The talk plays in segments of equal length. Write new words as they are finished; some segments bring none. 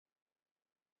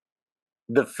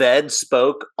The Fed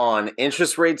spoke on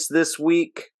interest rates this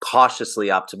week.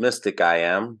 Cautiously optimistic, I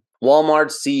am.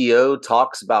 Walmart's CEO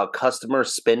talks about customer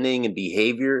spending and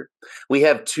behavior. We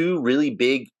have two really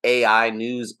big AI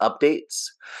news updates.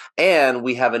 And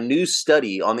we have a new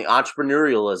study on the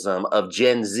entrepreneurialism of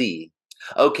Gen Z.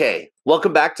 Okay,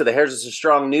 welcome back to the Hairs Are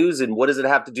Strong News. And what does it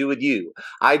have to do with you?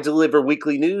 I deliver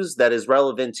weekly news that is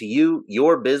relevant to you,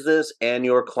 your business, and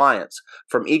your clients.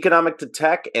 From economic to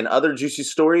tech and other juicy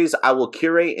stories, I will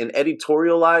curate and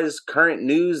editorialize current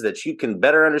news that you can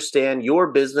better understand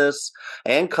your business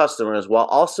and customers while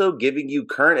also giving you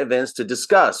current events to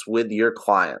discuss with your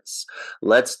clients.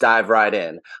 Let's dive right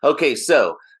in. Okay,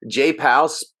 so Jay Powell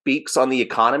speaks on the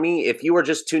economy. If you are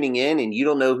just tuning in and you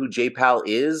don't know who Jay Powell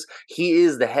is, he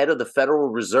is the head of the Federal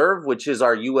Reserve, which is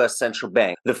our U.S. central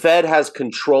bank. The Fed has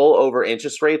control over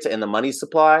interest rates and the money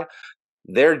supply.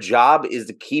 Their job is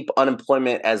to keep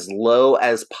unemployment as low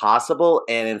as possible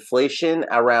and inflation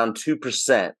around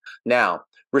 2%. Now,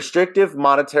 restrictive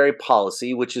monetary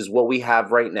policy, which is what we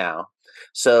have right now.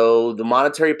 So the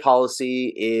monetary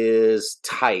policy is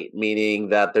tight, meaning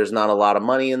that there's not a lot of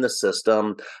money in the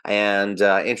system and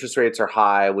interest rates are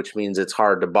high, which means it's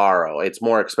hard to borrow. It's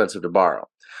more expensive to borrow.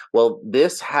 Well,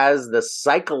 this has the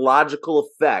psychological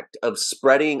effect of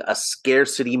spreading a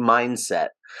scarcity mindset.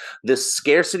 This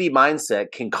scarcity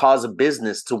mindset can cause a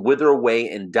business to wither away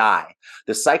and die.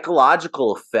 The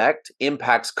psychological effect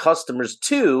impacts customers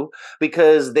too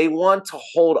because they want to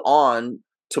hold on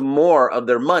to more of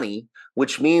their money,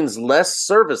 which means less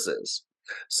services.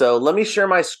 So let me share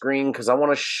my screen because I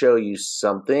want to show you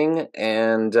something.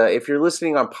 And if you're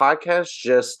listening on podcast,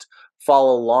 just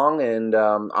follow along and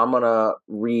I'm going to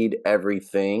read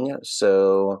everything.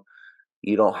 So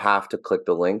you don't have to click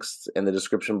the links in the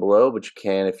description below, but you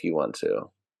can if you want to.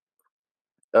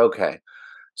 Okay.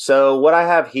 So what I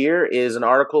have here is an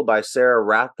article by Sarah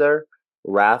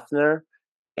Rathner,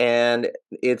 and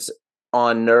it's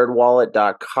on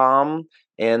nerdwallet.com.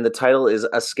 And the title is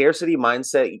A Scarcity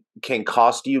Mindset Can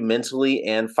Cost You Mentally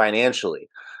and Financially.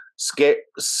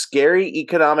 Scary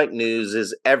economic news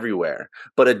is everywhere,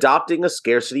 but adopting a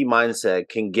scarcity mindset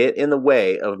can get in the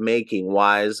way of making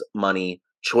wise money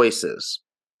choices.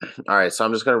 All right, so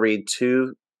I'm just going to read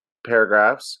two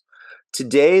paragraphs.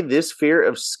 Today, this fear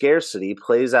of scarcity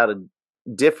plays out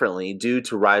differently due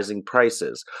to rising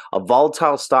prices, a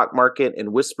volatile stock market,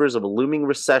 and whispers of a looming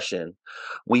recession.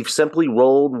 We've simply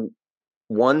rolled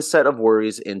one set of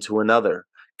worries into another,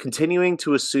 continuing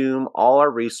to assume all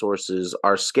our resources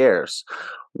are scarce,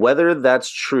 whether that's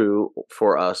true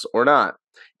for us or not.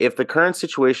 If the current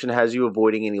situation has you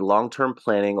avoiding any long-term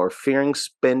planning or fearing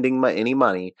spending any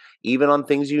money, even on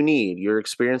things you need, you're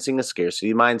experiencing a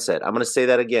scarcity mindset. I'm going to say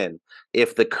that again.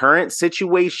 If the current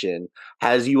situation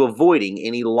has you avoiding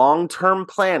any long-term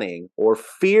planning or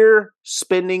fear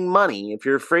spending money, if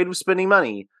you're afraid of spending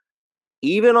money,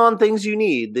 even on things you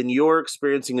need, then you're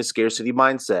experiencing a scarcity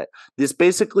mindset. This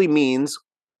basically means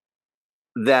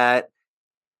that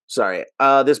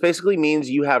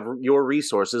you have your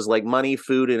resources like money,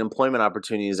 food, and employment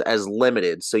opportunities as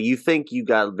limited. So you think you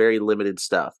got very limited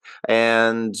stuff.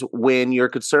 And when you're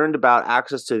concerned about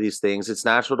access to these things, it's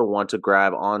natural to want to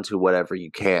grab onto whatever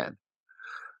you can.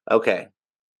 Okay.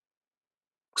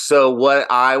 So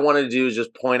what I want to do is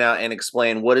just point out and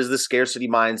explain what is the scarcity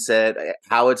mindset,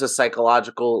 how it's a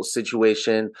psychological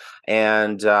situation,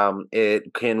 and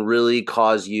it can really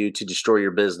cause you to destroy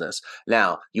your business.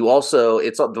 Now,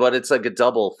 it's like a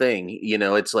double thing. You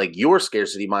know, it's like your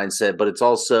scarcity mindset, but it's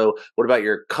also what about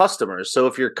your customers? So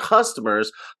if your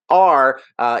customers are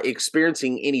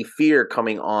experiencing any fear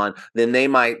coming on, then they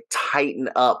might tighten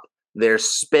up their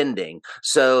spending.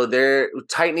 So they're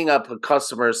tightening up a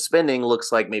customer's spending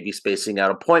looks like maybe spacing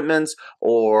out appointments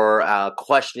or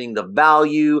questioning the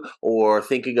value or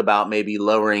thinking about maybe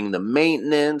lowering the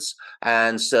maintenance.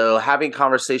 And so having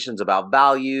conversations about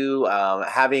value,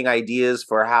 having ideas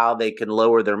for how they can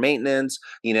lower their maintenance,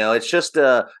 you know, it's just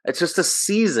a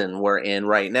season we're in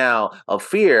right now of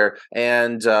fear.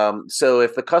 And so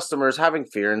if the customer is having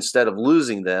fear instead of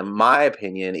losing them, my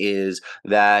opinion is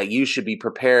that you should be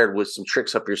prepared with some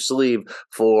tricks up your sleeve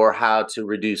for how to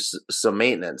reduce some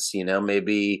maintenance. You know,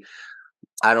 maybe,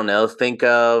 I don't know, think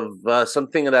of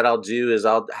something that I'll do is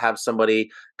I'll have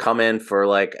somebody come in for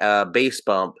like a base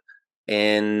bump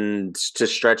and to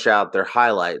stretch out their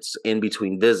highlights in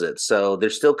between visits. So they're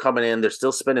still coming in, they're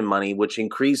still spending money, which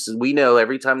increases, we know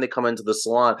every time they come into the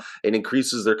salon, it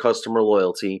increases their customer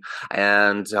loyalty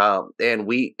and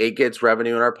it gets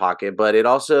revenue in our pocket, but it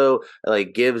also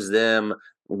like gives them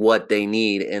what they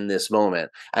need in this moment.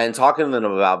 And talking to them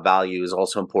about value is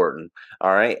also important.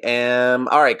 All right. And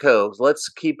all right, Co, let's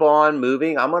keep on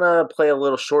moving. I'm going to play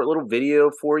a short little video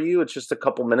for you. It's just a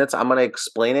couple minutes. I'm going to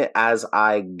explain it as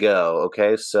I go.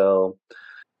 Okay. So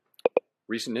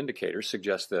recent indicators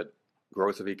suggest that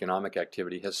growth of economic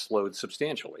activity has slowed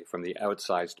substantially from the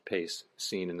outsized pace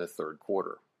seen in the third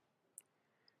quarter.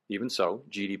 Even so,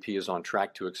 GDP is on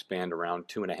track to expand around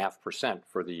 2.5%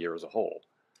 for the year as a whole,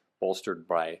 bolstered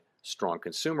by strong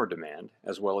consumer demand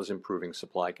as well as improving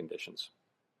supply conditions.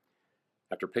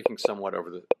 After picking somewhat over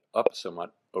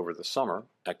the summer,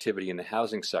 activity in the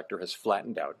housing sector has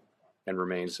flattened out and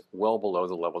remains well below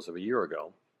the levels of a year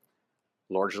ago,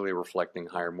 largely reflecting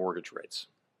higher mortgage rates.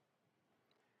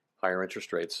 Higher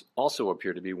interest rates also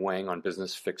appear to be weighing on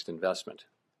business fixed investment.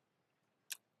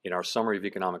 In our summary of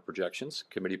economic projections,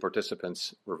 committee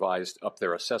participants revised up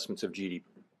their assessments of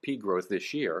GDP growth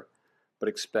this year, but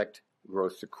expect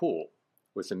growth to cool,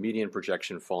 with the median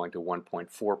projection falling to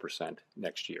 1.4%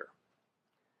 next year.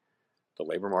 The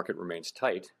labor market remains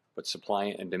tight, but supply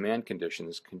and demand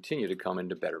conditions continue to come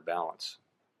into better balance.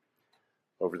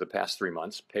 Over the past 3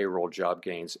 months, payroll job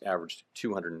gains averaged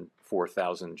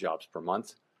 204,000 jobs per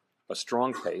month, a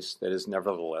strong pace that is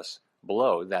nevertheless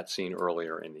below that seen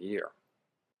earlier in the year.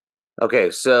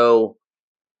 Okay, so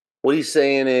what he's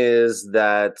saying is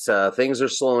that things are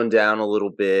slowing down a little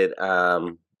bit.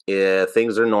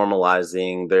 Things are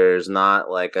normalizing. There's not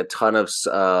like a ton of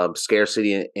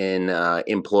scarcity in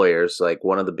employers. Like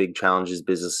one of the big challenges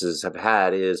businesses have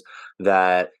had is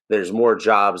that there's more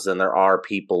jobs than there are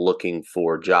people looking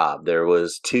for a job. There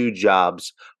was 2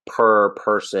 jobs per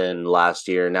person last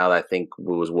year. Now I think it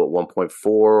was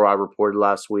 1.4 I reported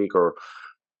last week or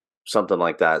something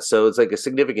like that. So it's like a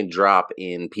significant drop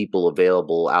in people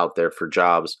available out there for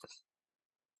jobs.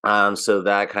 So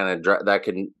that kind of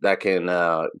that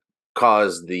can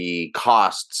cause the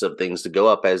costs of things to go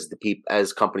up as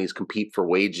as companies compete for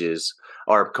wages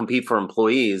or compete for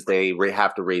employees. They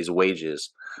have to raise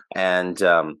wages, and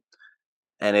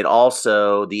it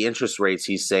also, the interest rates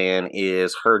he's saying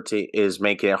is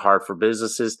making it hard for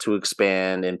businesses to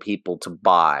expand and people to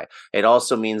buy. It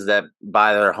also means that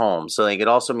buy their homes. So like it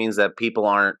also means that people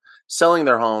aren't selling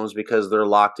their homes because they're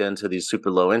locked into these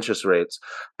super low interest rates,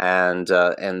 and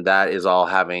that is all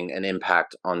having an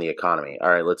impact on the economy. All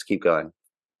right, let's keep going.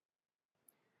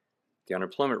 The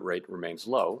unemployment rate remains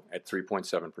low at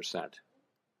 3.7%.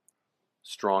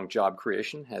 Strong job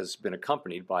creation has been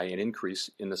accompanied by an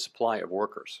increase in the supply of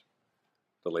workers.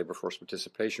 The labor force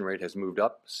participation rate has moved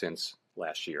up since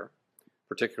last year,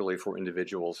 particularly for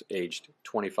individuals aged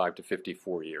 25 to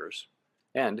 54 years,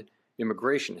 and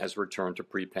immigration has returned to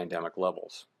pre-pandemic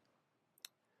levels.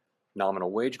 Nominal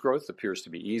wage growth appears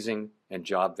to be easing, and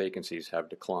job vacancies have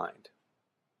declined.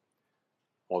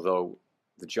 Although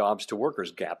the jobs to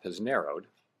workers gap has narrowed,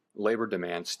 labor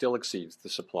demand still exceeds the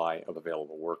supply of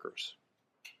available workers.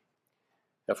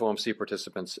 FOMC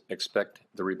participants expect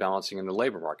the rebalancing in the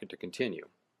labor market to continue,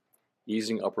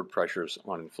 easing upward pressures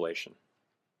on inflation.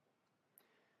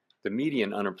 The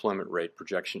median unemployment rate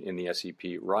projection in the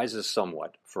SEP rises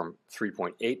somewhat from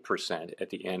 3.8% at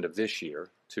the end of this year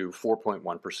to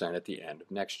 4.1% at the end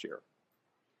of next year.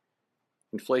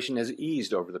 Inflation has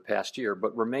eased over the past year,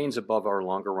 but remains above our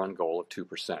longer-run goal of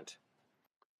 2%.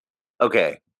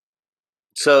 Okay.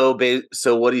 So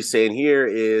what he's saying here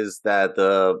is that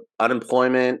the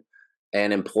unemployment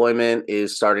and employment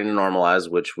is starting to normalize,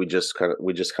 which we just kind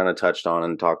of touched on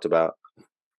and talked about,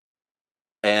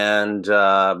 and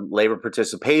labor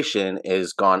participation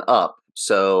has gone up.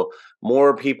 So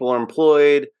more people are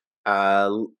employed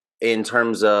in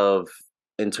terms of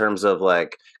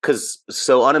like, because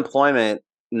so unemployment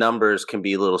numbers can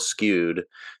be a little skewed,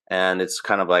 and it's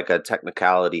kind of like a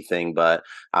technicality thing, but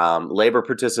labor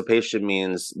participation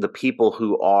means the people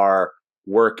who are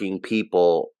working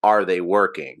people, are they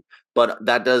working? But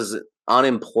that does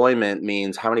unemployment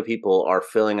means how many people are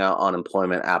filling out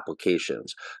unemployment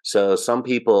applications. So some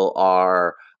people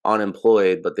are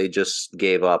unemployed, but they just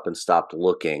gave up and stopped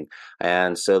looking.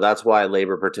 And so that's why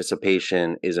labor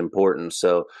participation is important.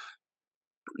 So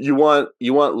you want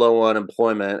low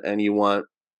unemployment and you want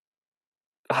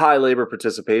high labor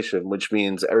participation, which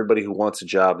means everybody who wants a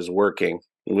job is working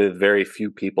with very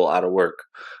few people out of work.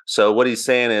 So what he's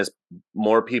saying is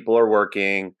more people are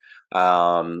working,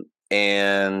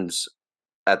 and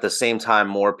at the same time,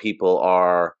 more people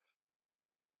are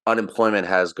unemployment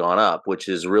has gone up, which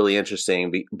is really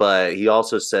interesting. But he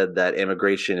also said that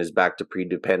immigration is back to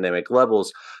pre-pandemic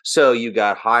levels. So you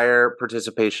got higher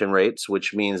participation rates,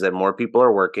 which means that more people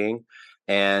are working,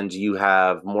 and you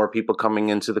have more people coming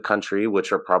into the country,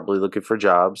 which are probably looking for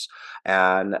jobs,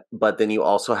 but then you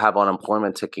also have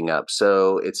unemployment ticking up.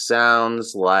 So it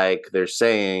sounds like they're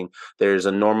saying there's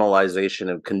a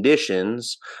normalization of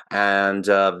conditions, and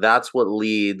that's what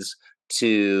leads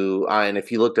to. And if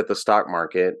you looked at the stock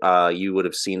market, you would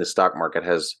have seen the stock market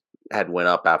had went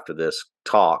up after this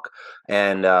talk,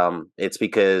 and it's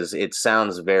because it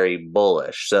sounds very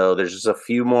bullish. So there's just a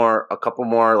couple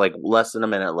more, like less than a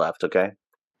minute left. Okay.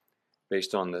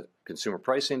 Based on the Consumer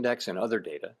Price Index and other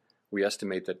data, we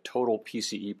estimate that total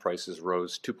PCE prices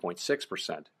rose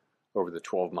 2.6% over the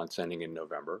 12 months ending in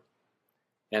November,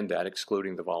 and that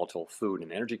excluding the volatile food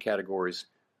and energy categories,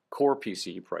 core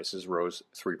PCE prices rose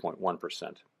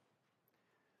 3.1%.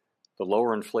 The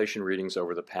lower inflation readings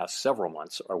over the past several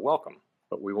months are welcome,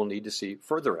 but we will need to see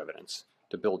further evidence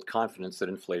to build confidence that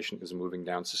inflation is moving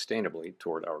down sustainably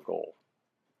toward our goal.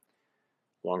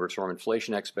 Longer-term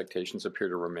inflation expectations appear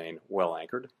to remain well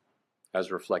anchored,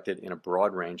 as reflected in a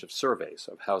broad range of surveys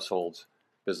of households,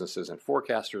 businesses, and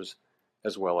forecasters,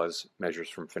 as well as measures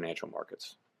from financial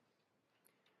markets.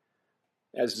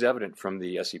 As is evident from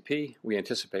the SEP, we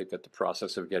anticipate that the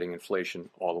process of getting inflation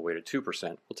all the way to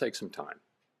 2% will take some time.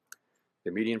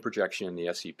 The median projection in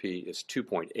the SEP is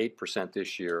 2.8%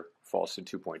 this year, falls to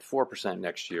 2.4%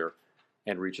 next year,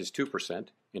 and reaches 2%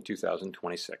 in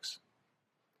 2026.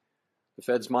 The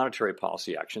Fed's monetary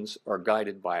policy actions are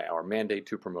guided by our mandate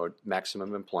to promote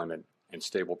maximum employment and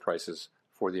stable prices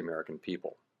for the American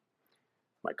people.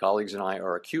 My colleagues and I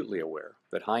are acutely aware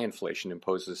that high inflation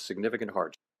imposes significant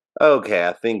hardship. Okay,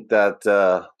 I think that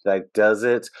that does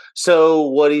it. So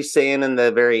what he's saying in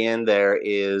the very end there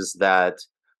is that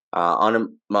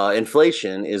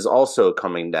inflation is also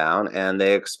coming down, and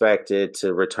they expect it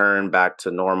to return back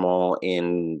to normal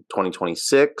in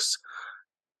 2026.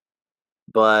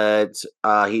 But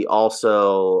he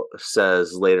also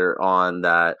says later on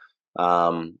that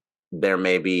um, there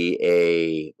may be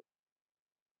a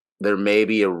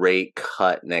rate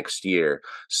cut next year.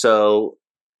 So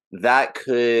that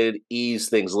could ease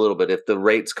things a little bit. If the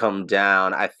rates come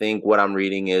down, I think what I'm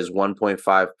reading is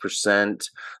 1.5%.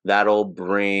 That'll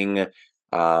bring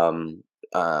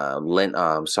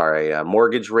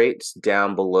mortgage rates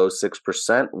down below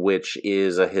 6%, which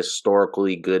is a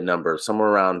historically good number. Somewhere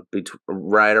around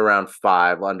right around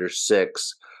 5, under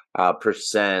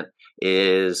 6%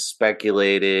 is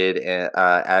speculated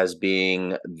as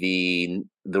being the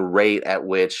rate at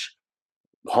which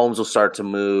homes will start to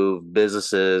move.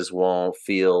 Businesses won't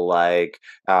feel like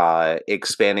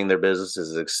expanding their business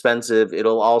is expensive.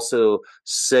 It'll also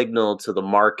signal to the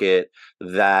market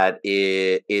that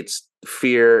it's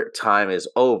fear time is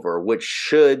over, which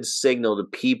should signal to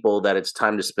people that it's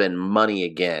time to spend money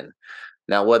again.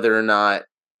 Now, whether or not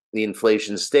the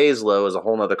inflation stays low is a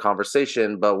whole nother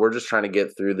conversation, but we're just trying to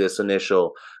get through this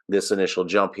initial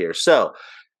jump here. So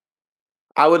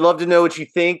I would love to know what you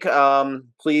think.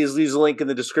 Please leave a link in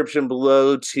the description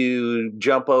below to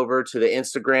jump over to the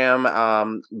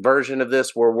Instagram version of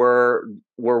this where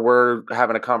we're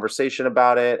having a conversation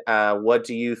about it. What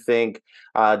do you think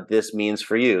this means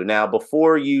for you? Now,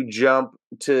 before you jump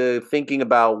to thinking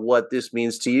about what this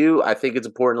means to you, I think it's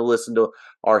important to listen to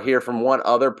or hear from one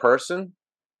other person,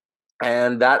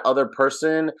 and that other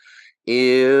person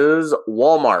is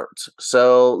Walmart.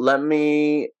 So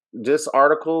this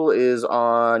article is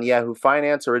on Yahoo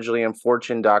Finance, originally on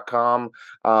Fortune.com.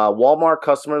 Walmart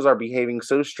customers are behaving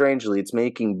so strangely, it's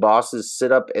making bosses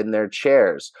sit up in their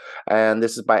chairs. And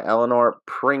this is by Eleanor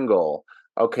Pringle.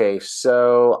 Okay,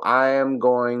 so I am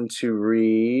going to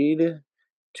read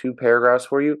 2 paragraphs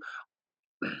for you.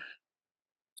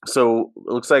 So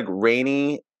it looks like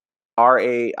Rainey,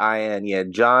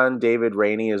 Rain, John David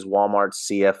Rainey is Walmart's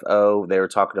CFO. They were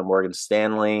talking to Morgan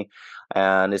Stanley.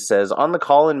 And it says, on the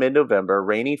call in mid-November,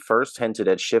 Rainey first hinted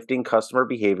at shifting customer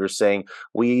behavior, saying,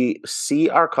 we see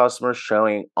our customers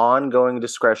showing ongoing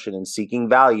discretion and seeking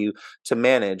value to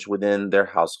manage within their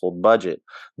household budget.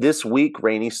 This week,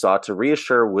 Rainey sought to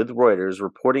reassure with Reuters,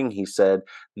 reporting, he said,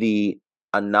 the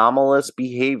anomalous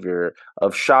behavior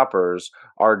of shoppers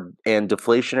and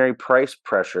deflationary price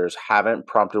pressures haven't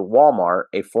prompted Walmart,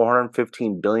 a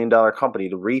 $415 billion company,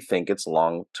 to rethink its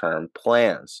long-term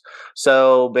plans.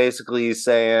 So basically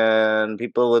saying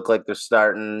people look like they're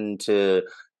starting to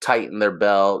tighten their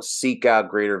belt, seek out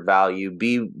greater value,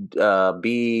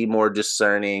 be more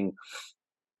discerning.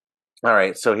 All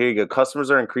right, so here you go. Customers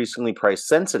are increasingly price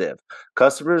sensitive.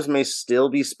 Customers may still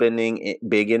be spending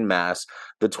big in mass.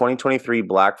 The 2023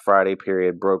 Black Friday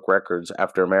period broke records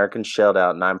after Americans shelled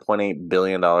out $9.8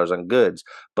 billion on goods,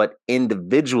 but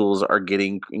individuals are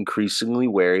getting increasingly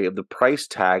wary of the price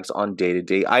tags on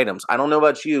day-to-day items. I don't know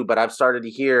about you, but I've started to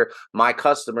hear my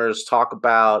customers talk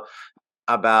about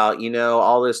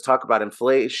all this talk about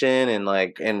inflation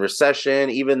and recession.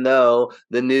 Even though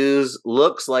the news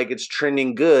looks like it's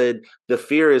trending good, the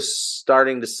fear is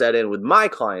starting to set in with my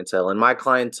clientele, and my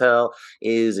clientele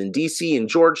is in DC and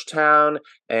Georgetown.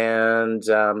 And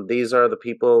these are the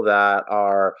people that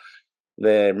are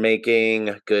they're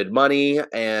making good money,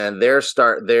 and they're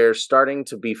starting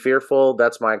to be fearful.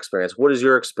 That's my experience. What is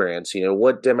your experience?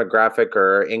 What demographic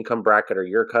or income bracket are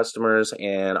your customers,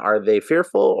 and are they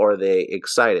fearful or are they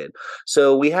excited?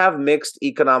 So we have mixed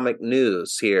economic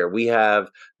news here. We have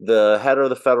the head of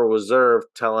the Federal Reserve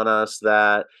telling us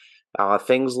that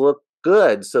things look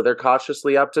good, so they're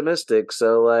cautiously optimistic.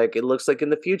 So like it looks like in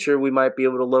the future we might be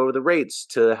able to lower the rates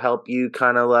to help you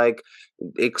kind of like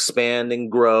expand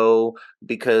and grow,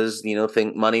 because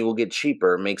think money will get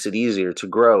cheaper, makes it easier to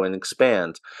grow and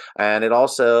expand. And it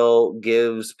also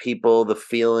gives people the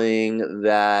feeling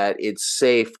that it's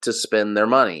safe to spend their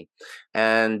money.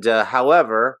 And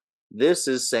however, this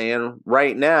is saying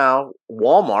right now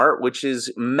Walmart, which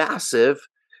is massive,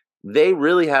 they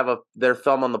really have their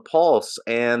thumb on the pulse,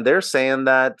 and they're saying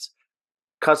that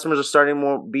customers are starting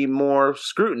to be more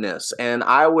scrutinous, and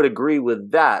I would agree with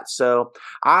that. So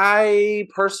I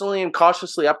personally am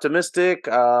cautiously optimistic.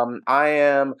 I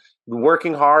am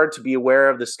working hard to be aware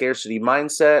of the scarcity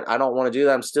mindset. I don't want to do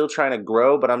that. I'm still trying to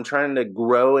grow, but I'm trying to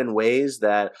grow in ways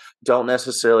that don't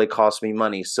necessarily cost me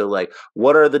money. So like,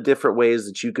 what are the different ways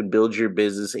that you can build your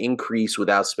business, increase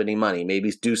without spending money?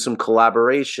 Maybe do some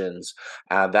collaborations.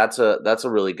 That's a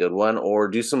really good one. Or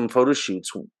do some photo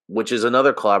shoots, which is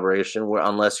another collaboration where,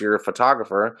 unless you're a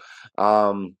photographer.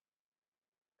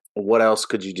 What else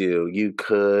could you do? You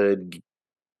could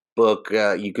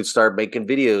you could start making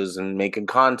videos and making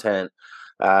content.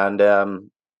 And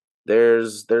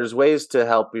there's ways to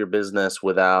help your business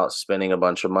without spending a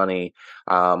bunch of money,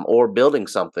 or building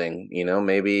something.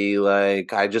 Maybe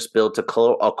like I just built a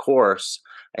course,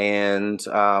 and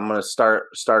I'm gonna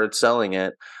started selling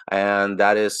it, and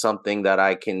that is something that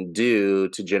I can do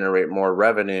to generate more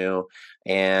revenue,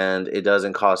 and it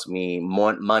doesn't cost me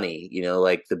more money.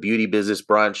 Like the beauty business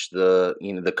brunch,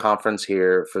 the conference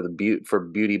here for for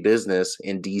beauty business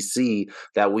in DC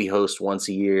that we host once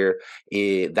a year.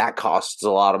 That costs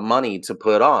a lot of money to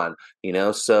put on.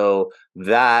 So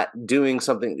that doing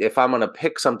something, if I'm going to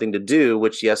pick something to do,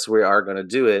 which yes, we are going to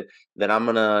do it, then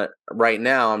right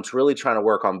now I'm really trying to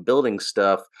work on building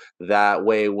stuff. That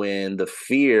way, when the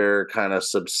fear kind of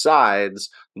subsides,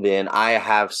 then I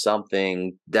have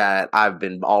something that I've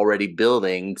been already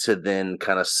building to then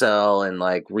kind of sell and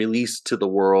like release to the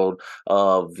world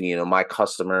of, my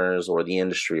customers or the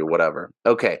industry or whatever.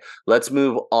 Okay, let's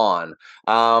move on.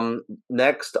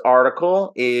 Next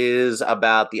article is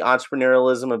about the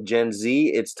entrepreneurialism of Gen Z.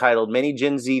 It's titled Many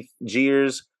Gen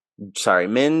Zers. Sorry,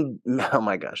 oh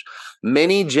my gosh.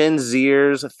 Many Gen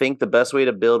Zers think the best way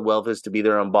to build wealth is to be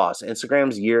their own boss.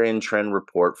 Instagram's year-end trend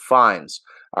report finds.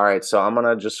 All right, so I'm going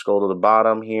to just scroll to the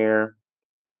bottom here,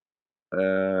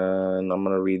 and I'm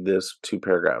going to read this 2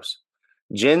 paragraphs.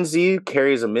 Gen Z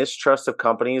carries a mistrust of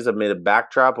companies amid a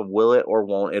backdrop of will it or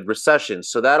won't it recession.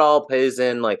 So that all plays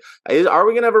in like, are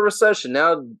we going to have a recession?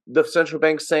 Now the central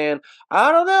bank's saying,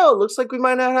 I don't know. It looks like we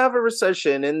might not have a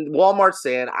recession. And Walmart's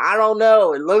saying, I don't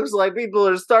know. It looks like people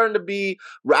are starting to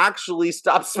actually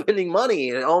stop spending money.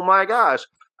 And oh my gosh.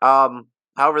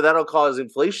 However, that'll cause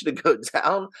inflation to go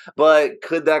down, but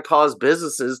could that cause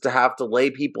businesses to have to lay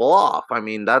people off? I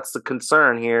mean, that's the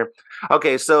concern here.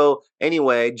 Okay, so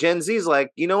anyway, Gen Z's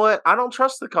like, you know what? I don't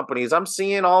trust the companies. I'm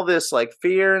seeing all this like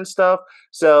fear and stuff.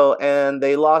 So, and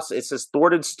they lost, it says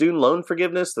thwarted student loan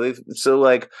forgiveness. So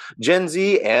like Gen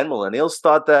Z and millennials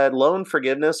thought that loan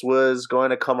forgiveness was going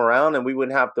to come around and we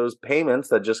wouldn't have those payments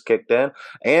that just kicked in,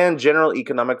 and general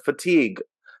economic fatigue.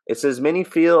 It says many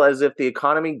feel as if the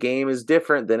economy game is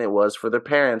different than it was for their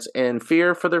parents and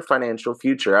fear for their financial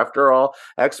future. After all,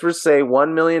 experts say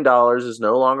 $1 million is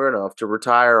no longer enough to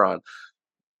retire on.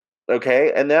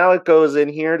 Okay, and now it goes in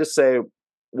here to say,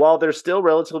 while they're still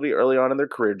relatively early on in their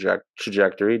career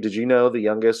trajectory, did you know the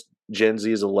youngest Gen Z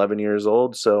is 11 years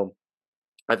old? So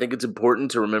I think it's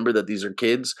important to remember that these are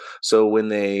kids. So when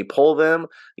they poll them,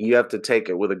 you have to take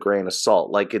it with a grain of salt.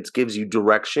 Like it gives you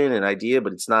direction and idea,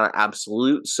 but it's not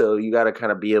absolute. So you got to kind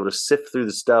of be able to sift through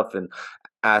the stuff and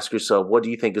ask yourself, what do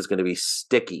you think is going to be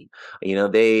sticky?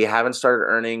 They haven't started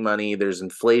earning money. There's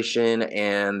inflation,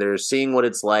 and they're seeing what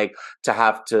it's like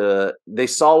they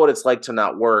saw what it's like to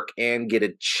not work and get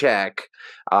a check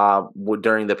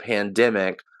during the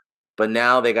pandemic. But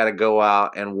now they got to go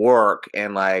out and work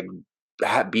and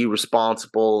be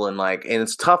responsible, and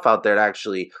it's tough out there to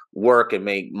actually work and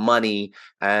make money.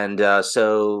 And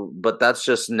but that's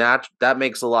just that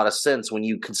makes a lot of sense when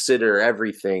you consider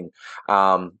everything.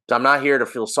 I'm not here to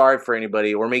feel sorry for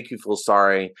anybody or make you feel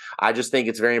sorry. I just think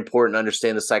it's very important to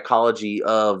understand the psychology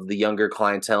of the younger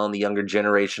clientele and the younger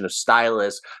generation of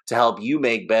stylists to help you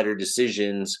make better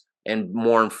decisions and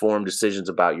more informed decisions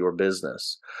about your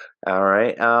business. All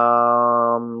right.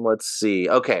 Let's see.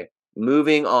 Okay.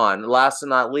 Moving on. Last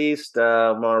and not least,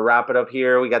 I'm going to wrap it up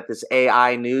here. We got this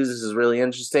AI news. This is really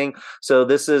interesting. So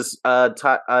this is a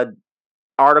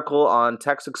article on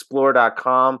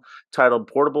TextExplorer.com titled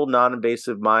Portable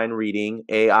Non-Invasive Mind Reading,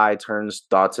 AI Turns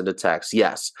Thoughts into Text.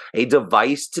 Yes, a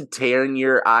device to turn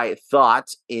your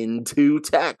thoughts into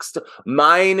text.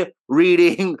 Mind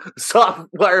reading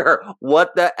software.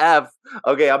 What the F?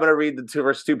 Okay, I'm going to read the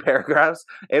first two paragraphs.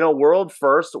 In a world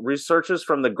first, researchers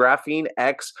from the Graphene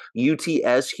X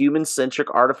UTS Human Centric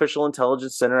Artificial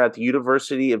Intelligence Center at the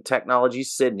University of Technology,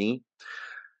 Sydney,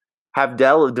 have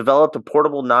developed a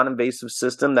portable non-invasive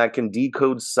system that can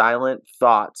decode silent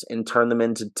thoughts and turn them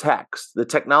into text. The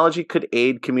technology could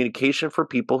aid communication for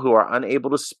people who are unable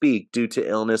to speak due to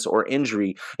illness or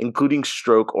injury, including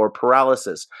stroke or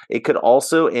paralysis. It could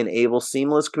also enable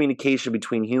seamless communication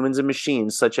between humans and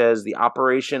machines, such as the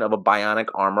operation of a bionic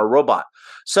arm or robot.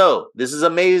 So this is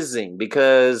amazing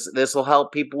because this will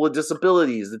help people with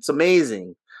disabilities. It's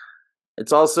amazing.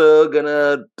 It's also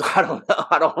gonna, I don't know,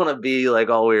 I don't want to be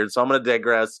all weird, so I'm gonna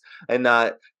digress and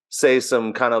not say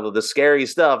some kind of the scary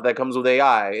stuff that comes with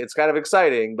AI. It's kind of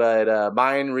exciting, but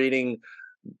mind reading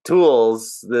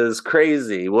tools is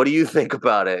crazy. What do you think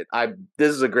about it?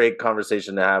 This is a great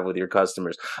conversation to have with your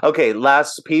customers. Okay,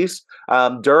 last piece.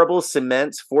 Durable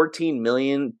cements $14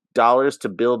 million to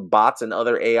build bots and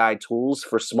other AI tools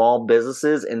for small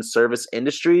businesses and service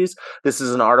industries. This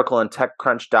is an article on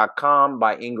TechCrunch.com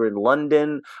by Ingrid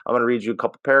London. I'm going to read you a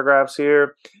couple paragraphs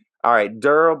here. All right,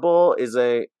 Durable is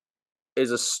a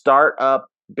startup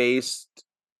based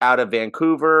out of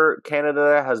Vancouver,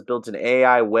 Canada, has built an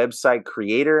AI website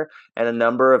creator and a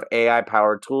number of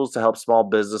AI-powered tools to help small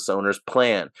business owners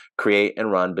plan, create,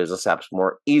 and run business apps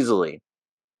more easily.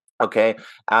 Okay,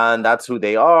 and that's who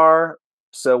they are.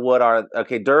 So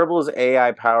Durable is an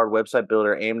AI-powered website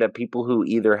builder aimed at people who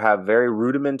either have very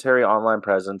rudimentary online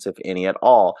presence, if any at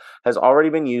all, has already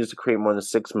been used to create more than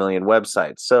 6 million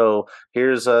websites. So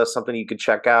here's something you could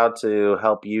check out to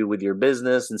help you with your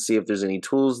business and see if there's any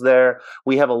tools there.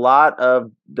 We have a lot of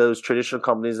those traditional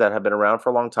companies that have been around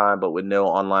for a long time, but with no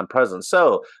online presence.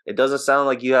 So it doesn't sound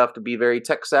like you have to be very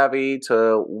tech savvy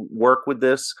to work with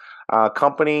this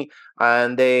company,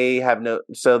 and they're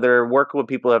working with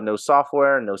people who have no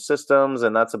software, no systems,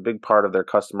 and that's a big part of their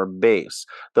customer base.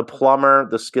 The plumber,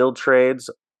 the skilled trades,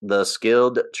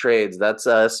 that's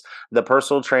us. The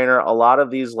personal trainer, a lot of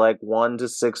these 1 to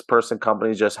 6 person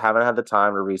companies just haven't had the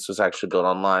time or resources to actually build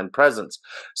online presence.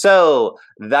 So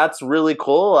that's really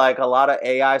cool. A lot of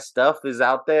AI stuff is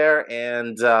out there,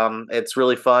 and it's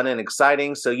really fun and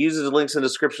exciting. So use the links in the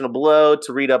description below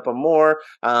to read up on more.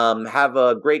 Have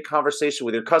a great conversation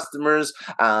with your customers.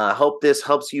 Hope this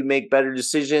helps you make better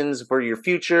decisions for your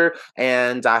future,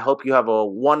 and I hope you have a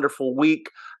wonderful week,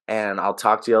 and I'll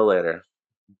talk to you later.